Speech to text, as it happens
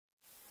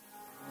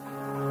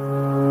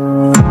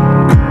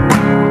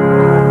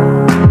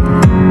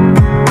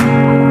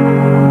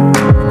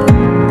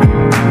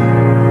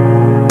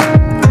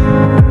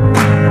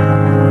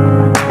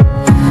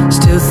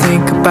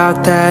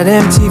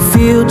that empty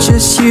field,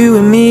 just you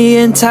and me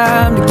and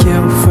time to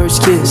kill.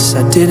 First kiss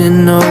I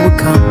didn't know would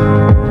come.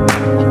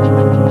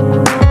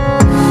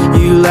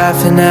 You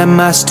laughing at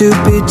my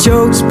stupid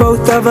jokes,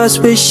 both of us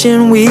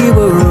wishing we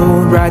were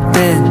old right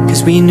then,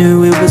 cause we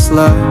knew it was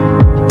love.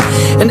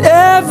 And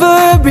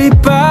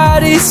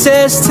everybody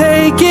says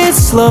take it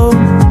slow,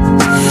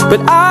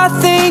 but I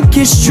think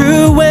it's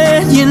true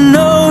when you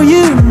know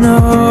you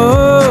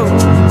know.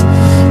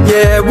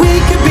 Yeah, we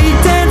could be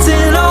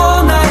dancing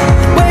all night,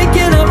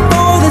 waking up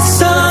for the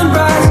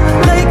sunrise,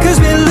 late cause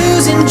we're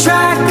losing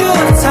track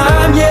of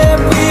time. Yeah,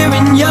 we're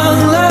in young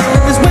love,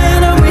 cause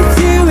when I'm with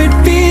you it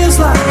feels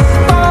like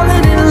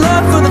falling in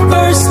love for the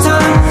first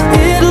time.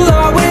 It'll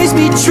always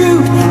be true,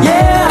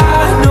 yeah,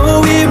 I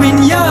know we're in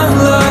young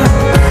love.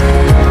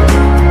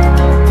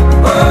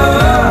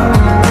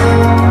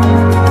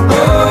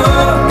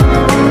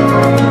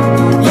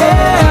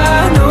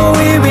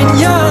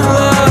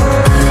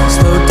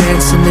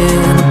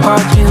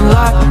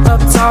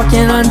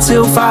 Talking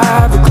until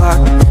 5 o'clock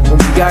when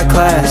we got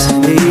class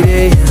at 8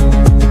 a.m.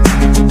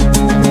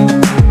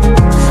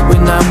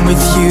 When I'm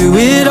with you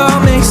it all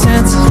makes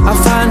sense. I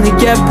finally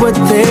get what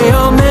they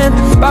all meant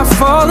by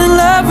falling in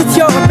love with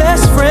your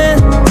best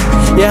friend.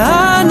 Yeah,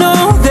 I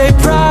know they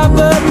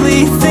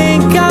probably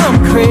think I'm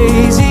crazy,